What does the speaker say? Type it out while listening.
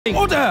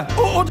Order!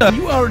 Order!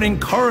 You are an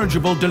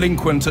incorrigible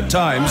delinquent at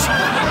times.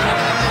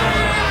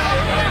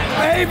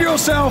 Behave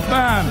yourself,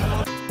 man!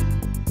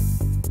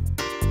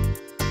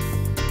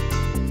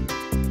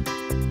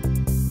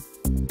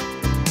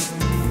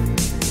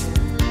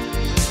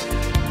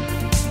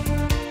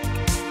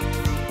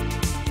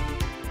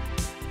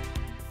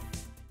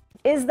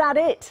 Is that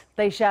it?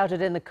 They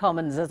shouted in the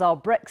Commons as our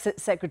Brexit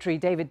Secretary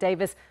David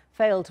Davis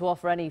failed to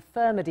offer any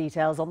firmer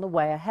details on the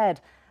way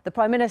ahead. The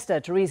Prime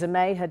Minister, Theresa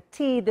May, had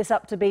teed this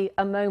up to be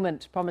a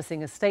moment,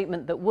 promising a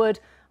statement that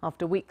would,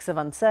 after weeks of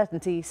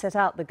uncertainty, set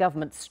out the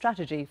government's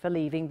strategy for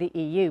leaving the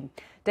EU.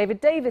 David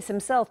Davis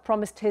himself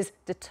promised his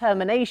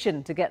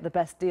determination to get the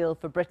best deal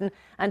for Britain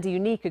and a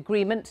unique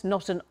agreement,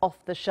 not an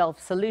off-the-shelf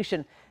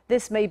solution.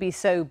 This may be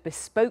so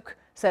bespoke,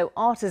 so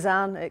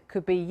artisan, it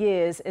could be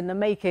years in the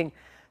making.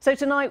 So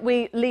tonight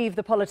we leave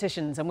the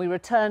politicians and we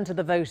return to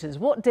the voters.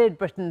 What did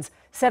Britain's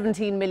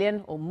 17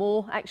 million or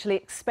more actually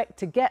expect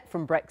to get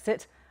from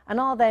Brexit? And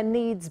are their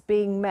needs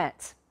being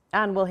met?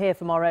 And we'll hear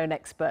from our own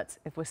experts,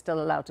 if we're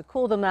still allowed to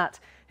call them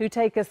that, who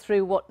take us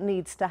through what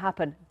needs to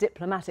happen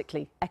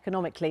diplomatically,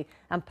 economically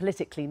and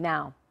politically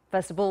now.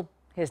 First of all,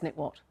 here's Nick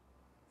Watt.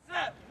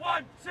 Set,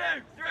 1, 2,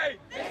 3.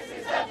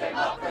 This is a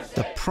democracy.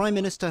 The Prime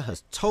Minister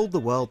has told the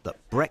world that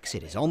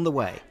Brexit is on the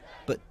way.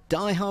 But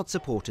die-hard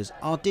supporters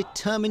are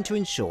determined to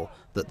ensure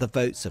that the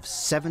votes of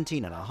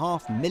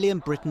 17.5 million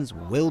Britons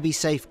will be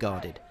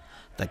safeguarded.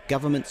 The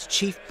government's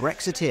chief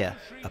Brexiteer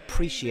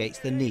appreciates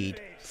the need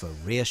for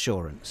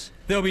reassurance.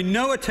 There will be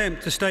no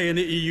attempt to stay in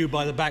the EU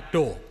by the back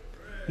door.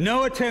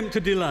 No attempt to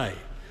delay,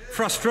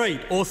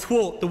 frustrate or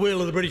thwart the will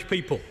of the British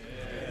people.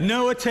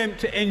 No attempt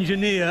to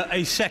engineer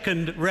a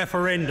second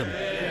referendum.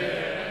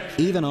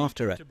 Even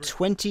after a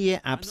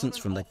 20-year absence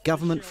from the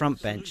government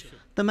front bench,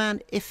 the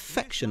man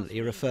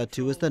affectionately referred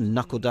to as the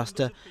knuckle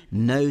duster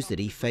knows that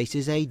he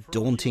faces a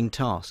daunting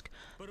task.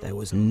 There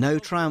was no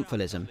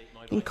triumphalism,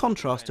 in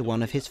contrast to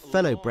one of his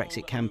fellow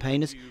Brexit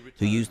campaigners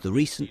who used the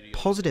recent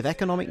positive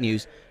economic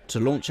news to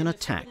launch an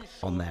attack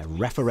on their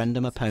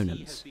referendum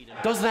opponents.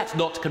 Does that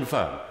not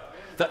confirm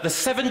that the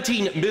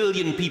 17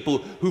 million people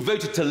who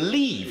voted to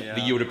leave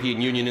the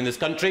European Union in this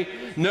country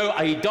know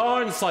a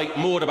darn sight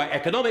more about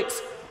economics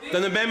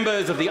than the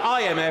members of the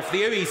IMF,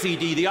 the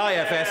OECD, the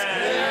IFS,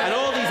 and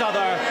all these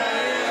other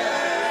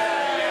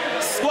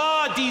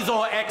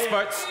soi-disant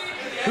experts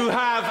who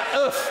have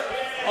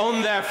oof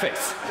on their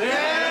face?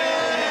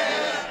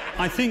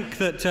 I think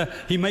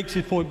that he makes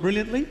his point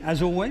brilliantly,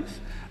 as always,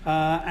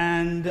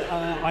 and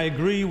I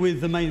agree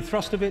with the main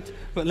thrust of it,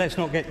 but let's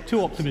not get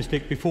too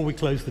optimistic before we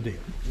close the deal.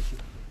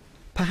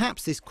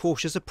 Perhaps this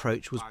cautious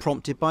approach was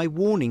prompted by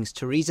warnings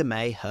Theresa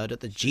May heard at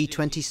the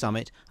G20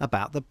 summit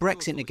about the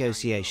Brexit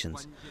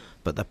negotiations.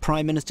 But the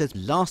Prime Minister's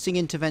lasting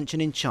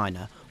intervention in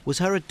China was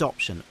her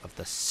adoption of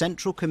the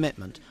central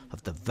commitment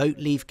of the Vote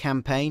Leave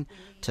campaign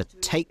to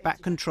take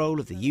back control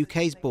of the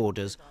UK's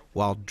borders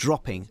while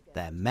dropping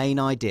their main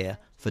idea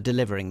for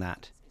delivering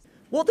that.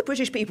 What the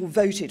British people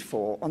voted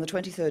for on the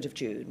 23rd of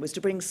June was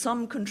to bring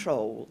some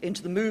control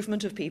into the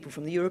movement of people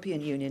from the European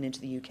Union into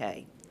the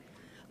UK.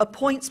 A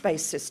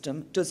points-based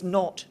system does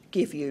not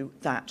give you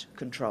that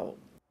control.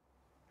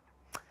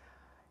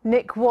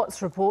 Nick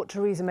Watt's report,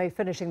 Theresa May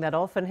finishing that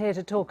off, and here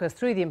to talk us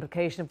through the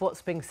implication of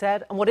what's being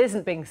said and what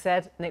isn't being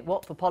said. Nick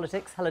Watt for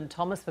politics, Helen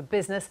Thomas for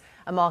business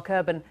and Mark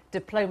Urban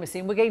diplomacy.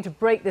 And we're going to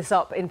break this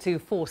up into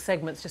 4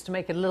 segments just to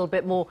make it a little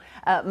bit more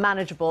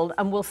manageable.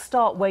 And we'll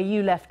start where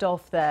you left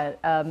off there,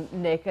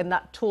 Nick, and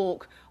that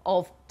talk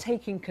of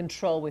taking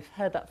control. We've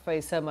heard that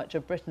phrase so much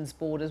of Britain's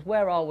borders.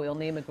 Where are we on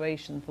the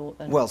immigration thought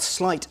then? Well,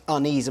 slight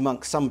unease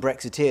amongst some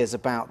Brexiteers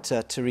about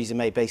Theresa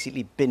May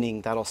basically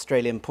binning that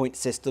Australian point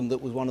system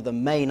that was one of the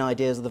main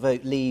ideas of the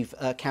Vote Leave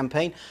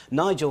campaign.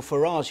 Nigel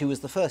Farage, who was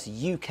the first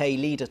UK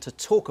leader to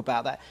talk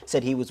about that,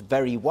 said he was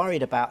very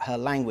worried about her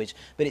language.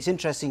 But it's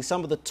interesting,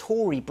 some of the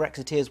Tory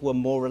Brexiteers were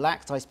more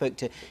relaxed. I spoke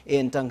to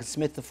Ian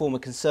Duncan-Smith, the former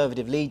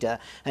Conservative leader,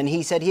 and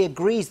he said he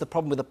agrees the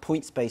problem with a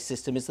points-based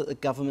system is that the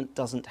government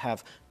doesn't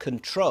have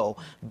control,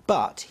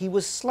 but he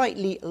was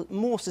slightly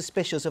more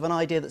suspicious of an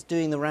idea that's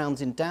doing the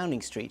rounds in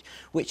Downing Street,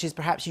 which is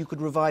perhaps you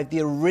could revive the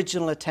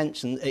original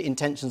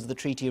intentions of the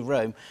Treaty of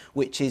Rome,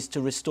 which is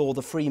to restore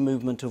the free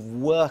movement of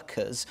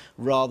workers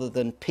rather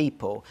than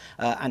people.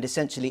 And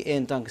essentially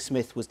Ian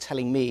Duncan-Smith was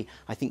telling me,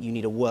 I think you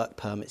need a work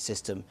permit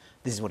system.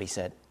 This is what he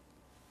said.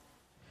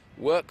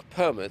 Work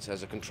permits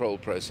as a control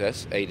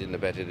process, aided and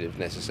abetted if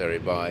necessary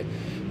by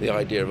the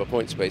idea of a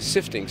points-based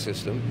sifting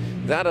system,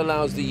 that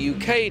allows the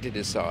UK to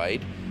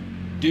decide,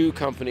 do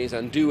companies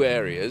and do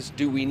areas,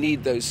 do we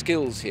need those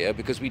skills here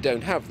because we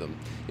don't have them?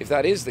 If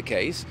that is the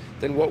case,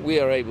 then what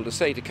we are able to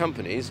say to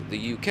companies,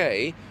 the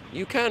UK,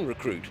 you can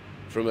recruit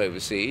from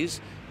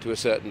overseas to a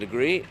certain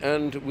degree,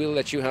 and we'll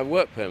let you have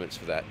work permits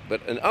for that.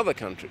 But in other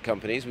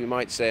companies, we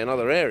might say in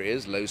other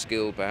areas, low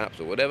skill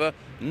perhaps or whatever,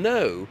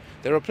 no,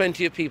 there are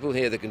plenty of people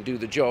here that can do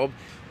the job.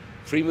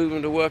 Free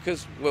movement of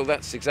workers, well,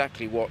 that's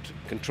exactly what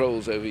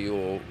controls over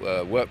your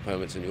work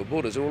permits and your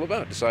borders are all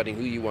about, deciding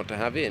who you want to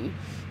have in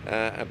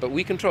But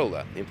we control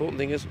that. The important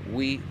thing is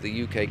we,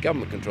 the UK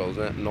government, controls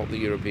that, not the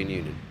European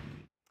Union.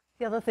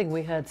 The other thing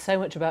we heard so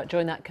much about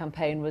during that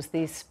campaign was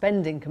these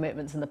spending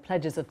commitments and the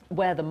pledges of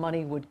where the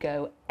money would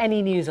go.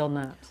 Any news on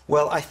that?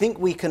 Well, I think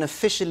we can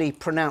officially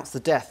pronounce the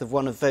death of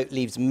one of Vote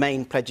Leave's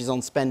main pledges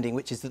on spending,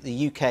 which is that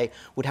the UK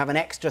would have an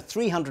extra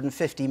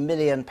 £350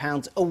 million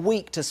a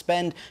week to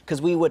spend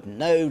because we would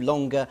no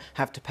longer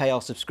have to pay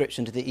our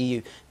subscription to the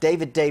EU.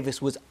 David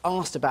Davis was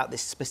asked about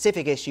this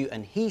specific issue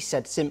and he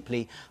said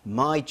simply,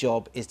 "My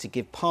job is to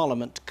give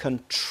Parliament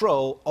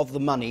control of the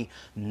money."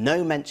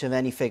 No mention of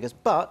any figures,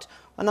 but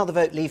another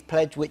Vote Leave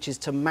pledge, which is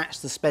to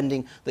match the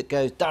spending that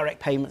goes direct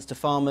payments to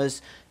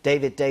farmers.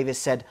 David Davis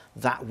said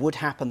that would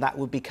happen, that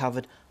would be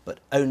covered, but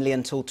only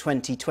until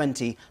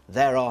 2020.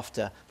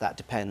 Thereafter, that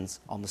depends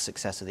on the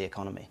success of the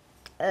economy.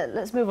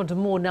 Let's move on to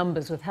more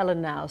numbers with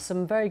Helen now.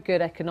 Some very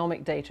good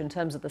economic data in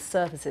terms of the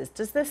services.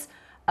 Does this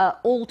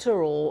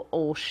alter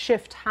or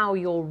shift how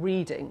you're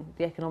reading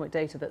the economic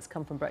data that's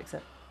come from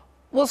Brexit?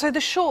 Well, so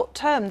the short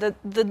term,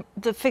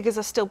 the figures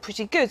are still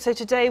pretty good. So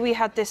today we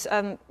had this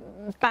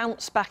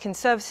bounce back in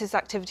services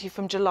activity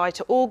from July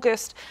to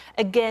August,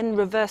 again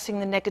reversing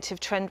the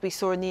negative trend we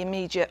saw in the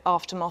immediate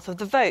aftermath of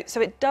the vote.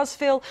 So it does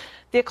feel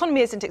the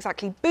economy isn't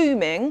exactly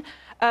booming,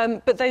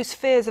 but those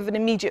fears of an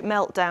immediate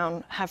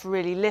meltdown have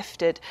really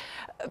lifted.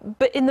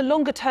 But in the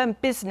longer term,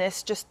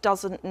 business just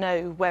doesn't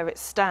know where it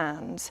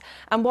stands.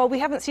 And while we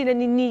haven't seen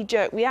any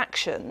knee-jerk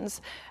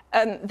reactions,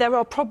 there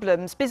are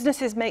problems.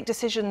 Businesses make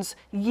decisions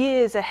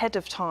years ahead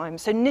of time.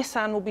 So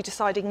Nissan will be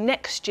deciding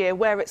next year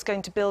where it's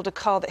going to build a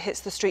car that hits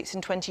the streets in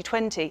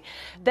 2020.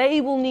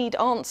 They will need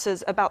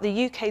answers about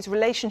the UK's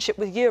relationship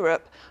with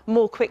Europe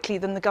more quickly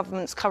than the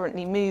government's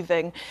currently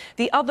moving.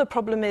 The other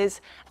problem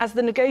is, as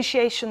the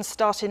negotiations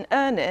start in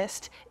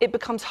earnest, it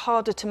becomes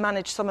harder to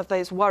manage some of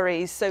those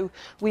worries. So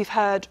we've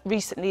heard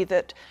recently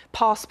that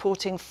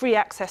passporting free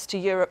access to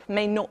Europe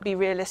may not be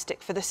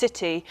realistic for the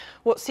city.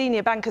 What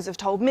senior bankers have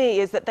told me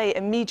is that they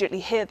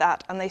immediately hear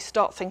that and they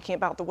start thinking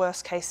about the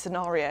worst case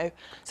scenario.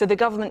 So the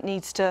government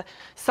needs to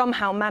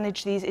somehow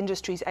manage these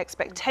industries'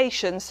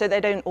 expectations so they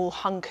don't all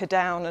hunker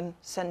down and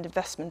send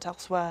investment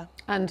elsewhere.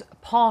 And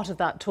part of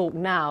that talk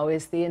now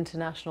is the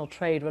international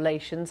trade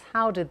relations.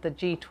 How did the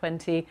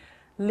G20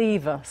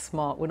 leave us,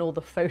 Mark, when all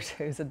the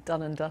photos are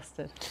done and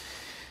dusted?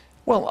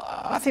 Well,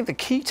 I think the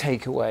key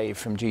takeaway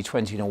from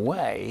G20 in a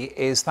way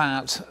is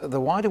that the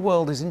wider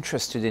world is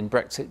interested in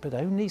Brexit, but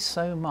only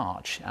so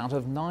much. Out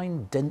of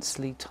 9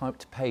 densely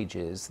typed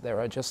pages, there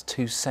are just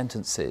 2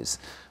 sentences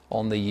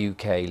on the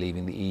UK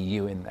leaving the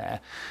EU in there.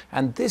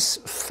 And this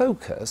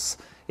focus,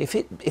 if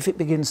it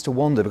begins to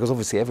wander, because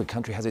obviously every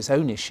country has its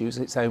own issues,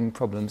 its own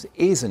problems,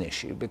 is an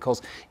issue,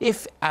 because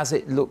if, as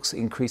it looks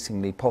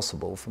increasingly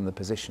possible from the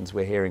positions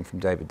we're hearing from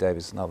David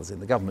Davis and others in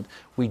the government,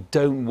 we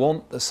don't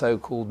want the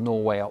so-called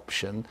Norway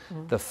option,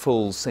 the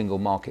full single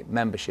market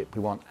membership,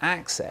 we want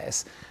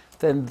access,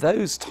 then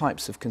those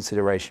types of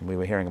consideration we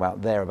were hearing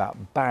about there, about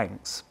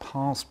banks,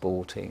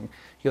 passporting,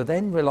 you're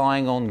then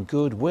relying on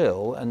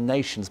goodwill and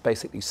nations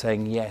basically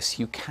saying, yes,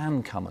 you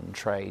can come and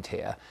trade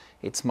here.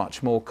 It's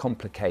much more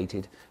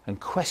complicated and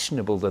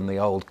questionable than the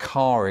old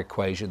car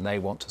equation. They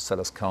want to sell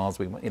us cars,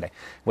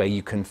 where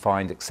you can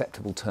find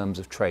acceptable terms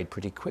of trade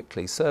pretty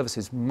quickly. Service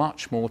is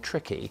much more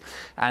tricky.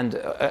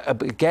 And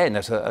again,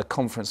 at a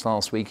conference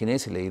last week in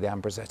Italy, the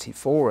Ambrosetti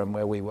Forum,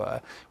 where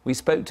we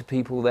spoke to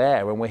people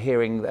there, and we're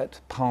hearing that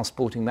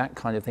passporting, that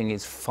kind of thing,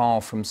 is far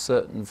from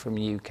certain from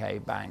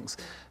UK banks.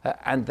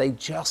 And they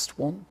just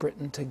want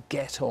Britain to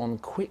get on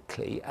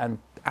quickly and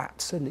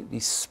absolutely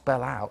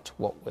spell out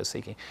what we're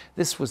seeking.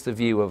 This was the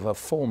view of a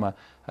former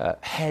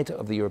head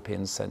of the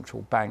European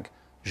Central Bank,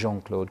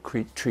 Jean-Claude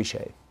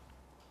Trichet.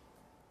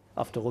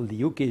 After all,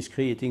 the UK is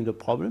creating the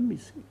problem,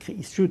 is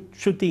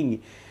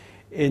shooting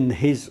in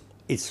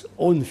its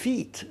own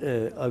feet,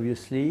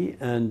 obviously,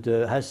 and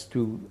has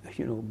to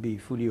be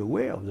fully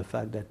aware of the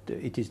fact that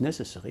it is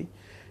necessary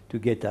to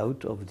get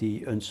out of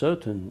the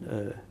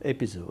uncertain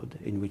episode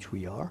in which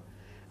we are.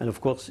 And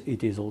of course,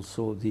 it is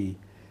also the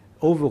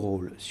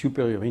overall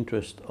superior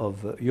interest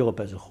of Europe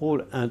as a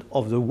whole and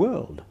of the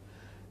world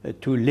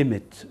to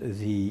limit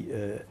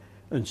the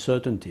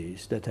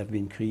uncertainties that have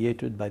been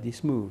created by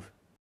this move.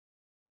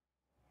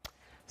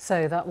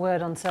 So that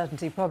word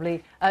uncertainty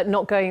probably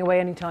not going away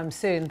anytime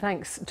soon,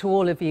 thanks to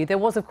all of you. There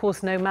was, of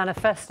course, no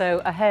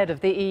manifesto ahead of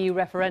the EU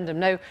referendum,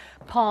 no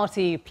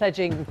party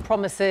pledging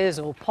promises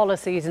or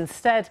policies.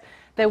 Instead,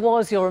 there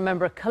was, you'll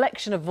remember, a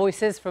collection of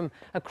voices from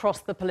across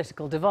the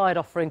political divide,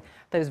 offering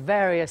those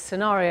various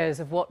scenarios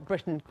of what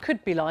Britain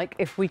could be like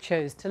if we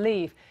chose to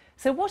leave.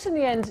 So what in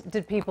the end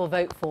did people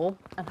vote for,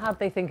 and how do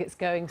they think it's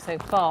going so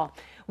far?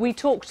 We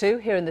talked to,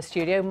 here in the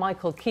studio,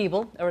 Michael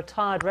Keeble, a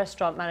retired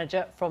restaurant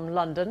manager from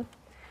London,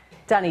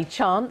 Danny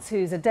Chance,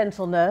 who's a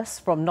dental nurse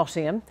from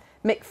Nottingham,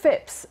 Mick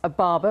Phipps, a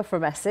barber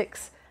from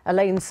Essex,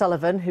 Elaine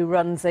Sullivan, who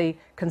runs a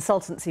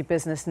consultancy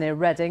business near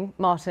Reading,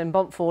 Martin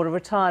Bumpford, a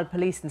retired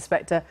police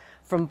inspector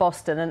from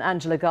Boston, and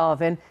Angela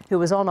Garvin, who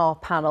was on our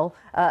panel,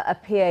 a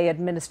PA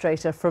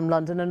administrator from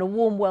London, and a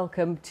warm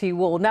welcome to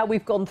you all. Now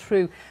we've gone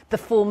through the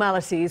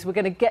formalities, we're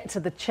going to get to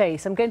the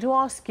chase. I'm going to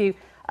ask you,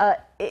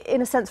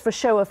 in a sense, for a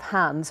show of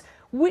hands,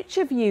 which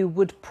of you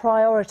would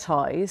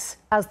prioritise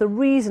as the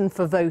reason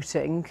for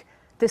voting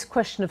this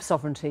question of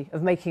sovereignty,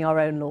 of making our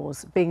own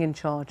laws, being in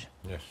charge?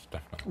 Yes,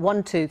 definitely.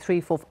 1, 2,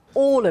 3, 4,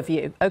 all of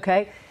you,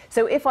 OK?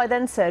 So if I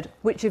then said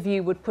which of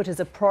you would put as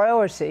a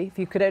priority, if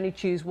you could only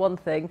choose one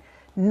thing,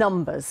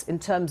 numbers in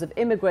terms of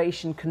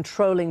immigration,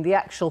 controlling the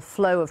actual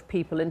flow of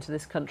people into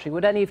this country,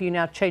 would any of you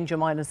now change your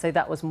mind and say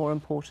that was more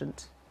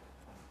important?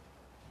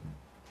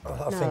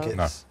 I think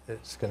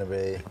it's going to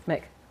be...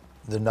 Mick?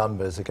 The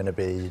numbers are going to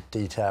be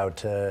detailed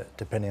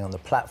depending on the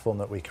platform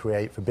that we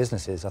create for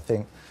businesses.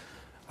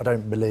 I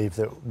don't believe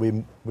that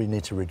we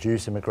need to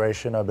reduce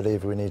immigration. I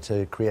believe we need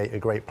to create a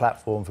great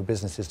platform for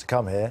businesses to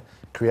come here,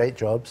 create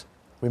jobs.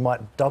 We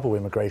might double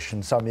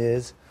immigration some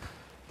years,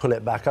 pull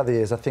it back other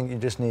years. I think you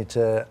just need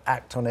to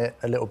act on it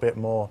a little bit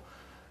more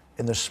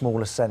in the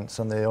smaller sense,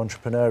 on the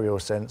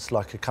entrepreneurial sense,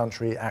 like a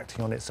country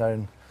acting on its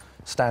own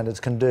standards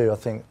can do. I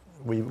think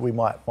we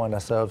might find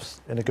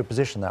ourselves in a good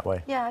position that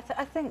way. Yeah,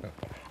 I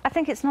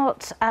think it's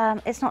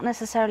not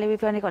necessarily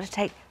we've only got to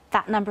take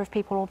that number of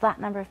people or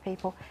that number of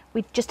people.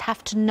 We just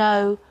have to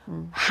know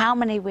how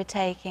many we're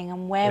taking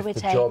and where we're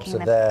taking them. Jobs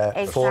are there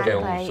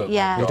exactly.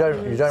 Yeah. You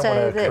don't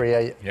want to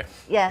create.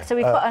 Yeah. So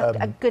we've got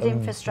a good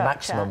infrastructure.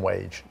 Maximum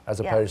wage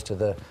as opposed to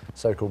the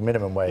so-called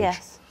minimum wage.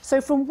 Yes. So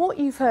from what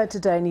you've heard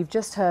today, and you've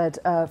just heard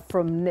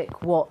from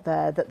Nick Watt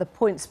there, that the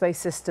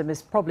points-based system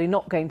is probably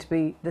not going to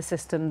be the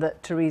system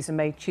that Theresa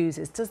May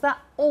chooses. Does that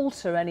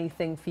alter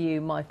anything for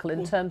you, Michael,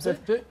 in terms of...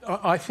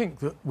 I think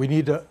that we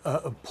need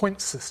a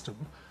point system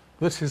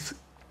that is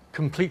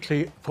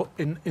completely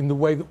in the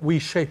way that we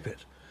shape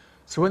it.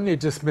 So when they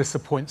dismiss a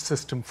point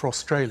system for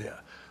Australia,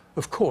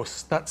 of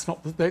course, that's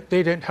not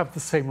they don't have the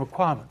same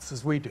requirements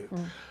as we do.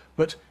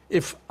 But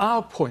if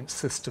our point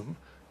system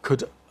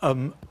could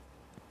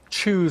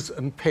choose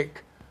and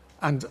pick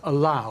and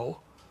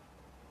allow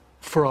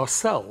for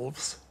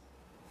ourselves,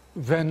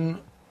 then...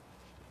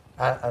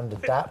 And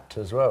adapt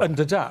as well. And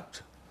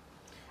adapt.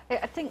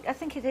 I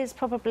think it is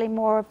probably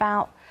more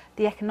about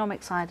the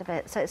economic side of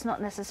it. So it's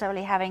not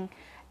necessarily having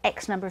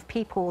X number of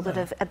people that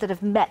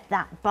have met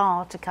that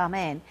bar to come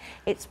in.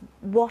 It's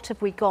what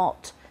have we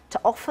got to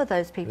offer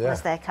those people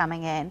as they're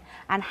coming in,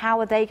 and how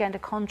are they going to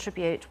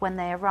contribute when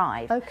they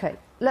arrive? OK,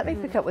 let me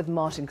pick up with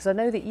Martin, because I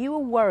know that you were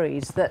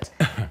worried that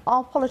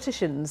our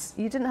politicians,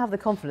 you didn't have the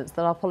confidence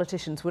that our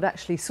politicians would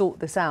actually sort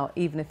this out,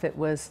 even if it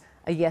was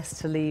a yes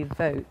to leave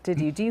vote,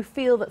 did you? Do you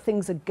feel that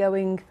things are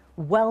going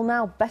well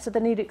now, better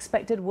than you'd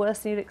expected, worse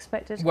than you'd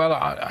expected? Well,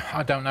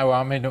 I don't know.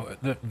 I mean,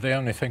 the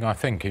only thing I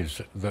think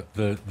is that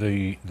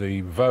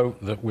the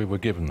vote that we were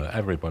given, that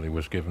everybody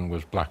was given,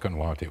 was black and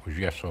white. It was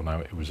yes or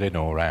no. It was in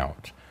or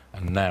out.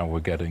 And now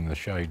we're getting the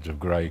shades of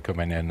grey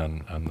coming in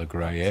and the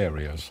grey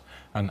areas.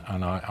 And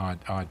I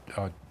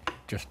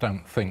just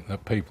don't think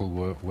that people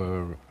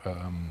were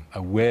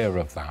aware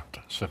of that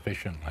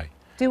sufficiently.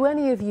 Do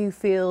any of you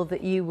feel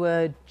that you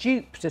were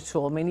duped at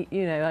all? I mean,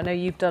 you know, I know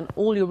you've done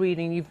all your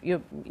reading,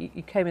 you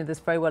came in this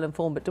very well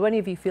informed, but do any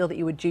of you feel that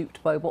you were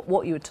duped by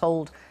what you were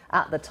told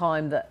at the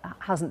time that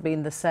hasn't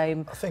been the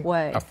same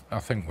way? I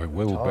think we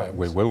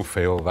will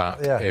feel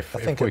that if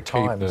we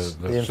keep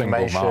the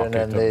single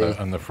market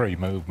and the free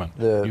movement.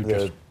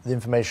 The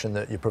information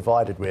that you're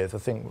provided with, I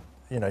think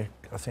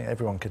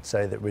everyone could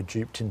say that we're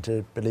duped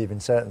into believing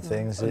certain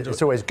things.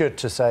 It's always good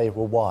to say,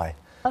 well, why?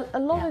 A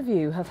lot of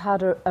you have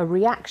had a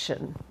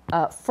reaction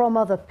from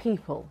other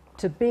people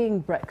to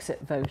being Brexit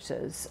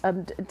voters.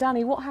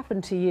 Danny, what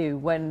happened to you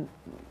when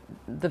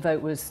the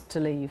vote was to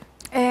leave?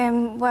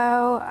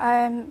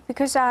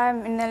 Because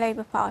I'm in the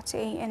Labour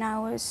Party and I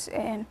was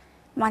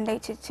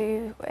mandated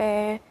to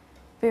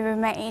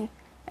remain,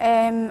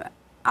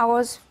 I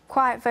was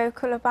quite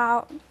vocal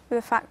about the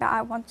fact that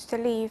I wanted to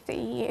leave the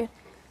EU.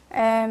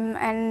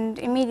 And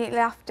immediately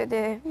after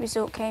the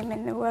result came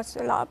in, there was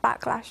a lot of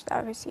backlash that I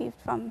received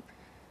from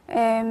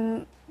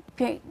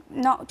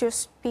not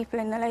just people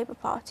in the Labour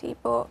Party,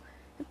 but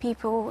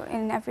people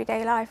in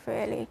everyday life,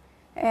 really.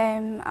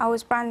 I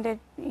was branded,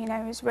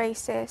 as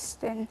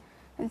racist and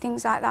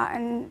things like that.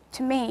 And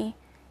to me,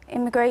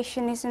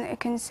 immigration isn't a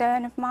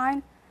concern of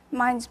mine.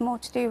 Mine's more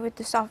to do with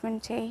the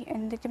sovereignty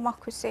and the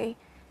democracy,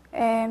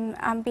 and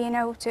being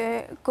able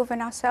to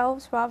govern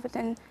ourselves rather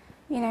than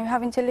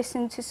having to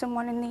listen to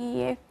someone in the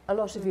EU. A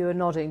lot of you are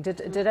nodding.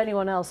 Did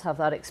anyone else have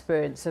that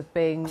experience of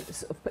being,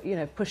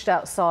 pushed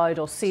outside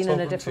or seen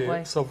in a different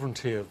way?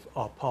 Sovereignty of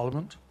our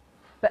Parliament.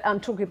 But I'm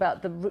talking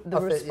about the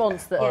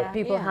response that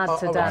people had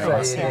to Danny.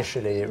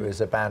 Initially, it was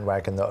a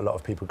bandwagon that a lot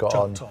of people got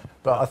on.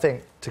 But I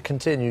think to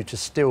continue to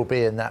still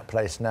be in that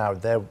place now,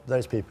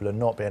 those people are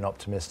not being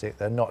optimistic.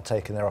 They're not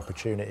taking their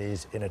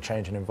opportunities in a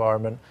changing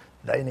environment.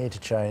 They need to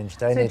change.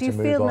 They need to move on.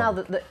 So do you feel now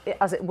that,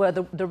 as it were,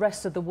 the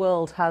rest of the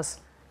world has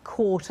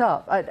caught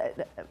up? I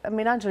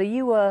mean, Angela,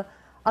 you were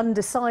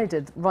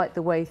undecided right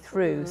the way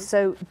through.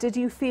 So did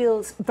you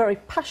feel very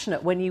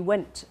passionate when you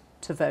went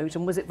to vote,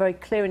 and was it very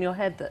clear in your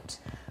head that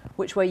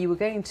which way you were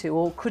going to,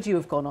 or could you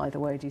have gone either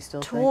way, do you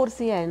still think? Towards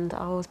the end,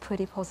 I was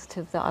pretty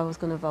positive that I was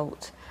going to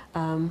vote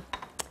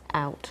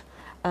out.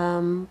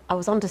 I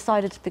was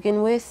undecided to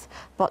begin with,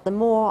 but the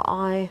more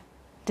I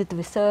did the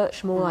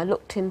research, the more I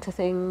looked into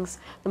things,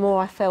 the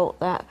more I felt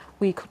that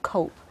we could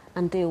cope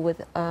and deal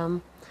with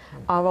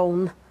our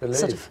own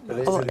sort of...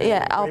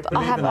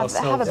 I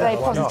have a very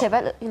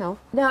positive, you know,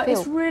 Now, feel.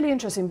 it's really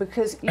interesting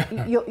because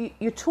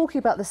you're talking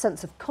about the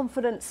sense of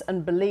confidence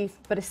and belief,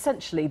 but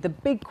essentially the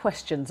big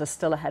questions are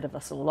still ahead of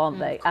us all, aren't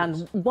they?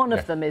 And one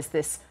of them is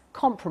this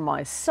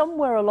compromise.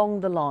 Somewhere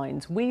along the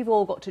lines, we've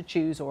all got to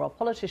choose, or our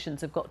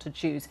politicians have got to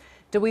choose,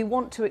 do we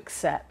want to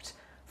accept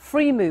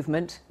free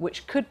movement,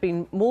 which could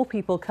be more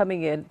people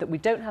coming in that we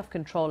don't have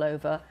control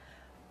over,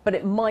 but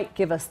it might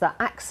give us that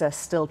access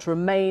still to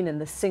remain in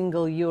the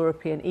single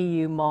European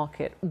EU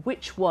market?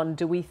 Which one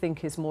do we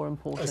think is more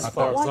important? As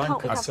far as I'm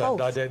concerned,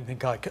 I don't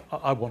think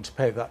I want to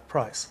pay that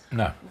price.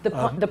 No.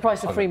 The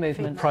price of free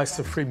movement? The price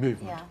of free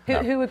movement.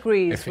 Yeah. Who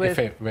agrees with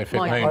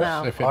Michael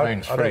now? If it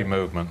means free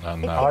movement,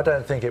 then no. I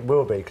don't think it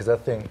will be, because I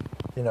think,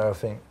 you know, I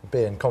think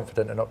being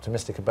confident and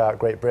optimistic about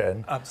Great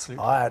Britain,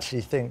 absolutely, I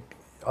actually think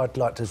I'd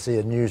like to see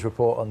a news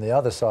report on the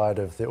other side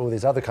of all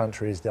these other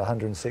countries, the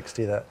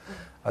 160 that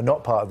are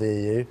not part of the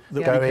EU,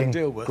 that going, we can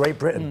deal with. Great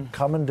Britain,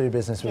 come and do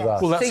business with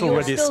us. Well, that's so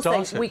already still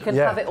started. think we can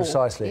have it all?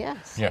 Precisely.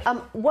 Yes. Yes.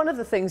 One of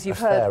the things you've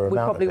A fair heard we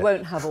amount probably of it.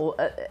 won't have all,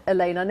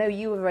 Elaine, I know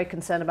you were very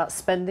concerned about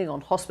spending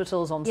on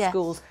hospitals, on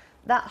schools.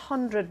 That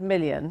 100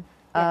 million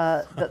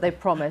that they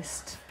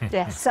promised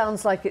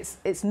sounds like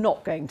it's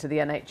not going to the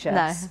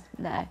NHS.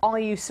 No. Are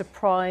you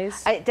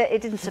surprised? It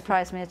didn't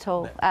surprise me at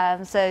all.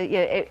 So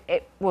yeah,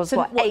 it was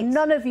So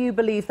none of you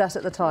believed that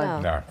at the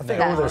time? No. I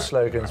think all those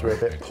slogans were a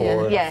bit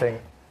poor, and I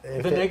think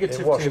the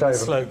negativity of the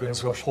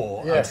slogans were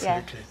poor. Yes,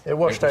 absolutely. It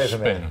washed over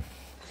me.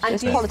 And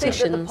do you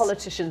think that the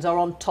politicians are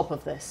on top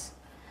of this?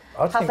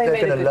 I think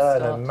they're going to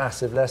learn a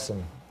massive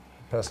lesson,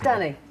 personally.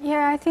 Danny?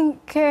 Yeah, I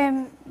think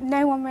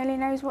no one really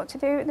knows what to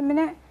do at the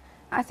minute.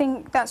 I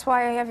think that's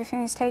why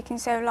everything is taking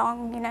so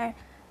long. You know,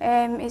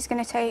 it's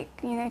going to take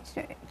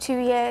 2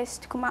 years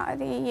to come out of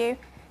the EU.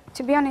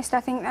 To be honest,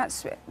 I think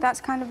that's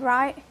kind of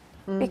right,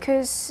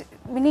 because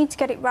we need to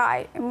get it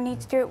right and we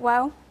need to do it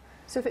well.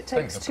 So if it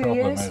takes 2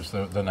 years, years, the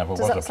problem is there never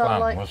was a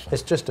plan, was there?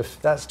 It's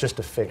that's just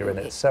a figure in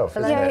itself,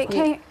 isn't Yeah,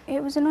 it?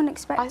 it was an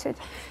unexpected.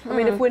 I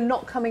mean, if we're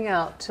not coming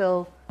out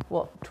till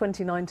what,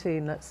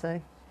 2019, let's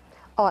say.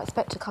 Oh, I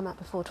expect to come out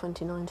before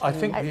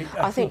 2019.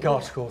 I think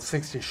Article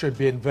 60 should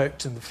be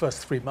invoked in the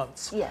first 3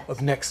 months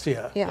of next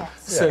year,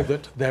 so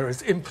that there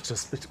is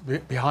impetus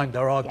behind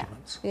our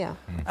arguments,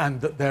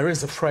 and that there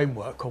is a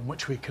framework on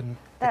which we can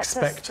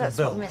expect and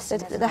build.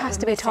 There has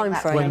to be a time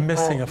frame. We're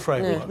missing a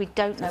framework. We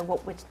don't know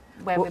what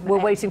we're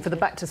waiting for the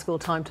back-to-school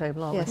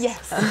timetable, aren't we?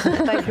 Yes.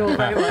 Thank you all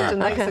very much,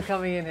 and thanks for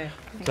coming in here.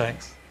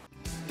 Thanks.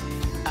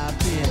 I've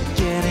been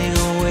getting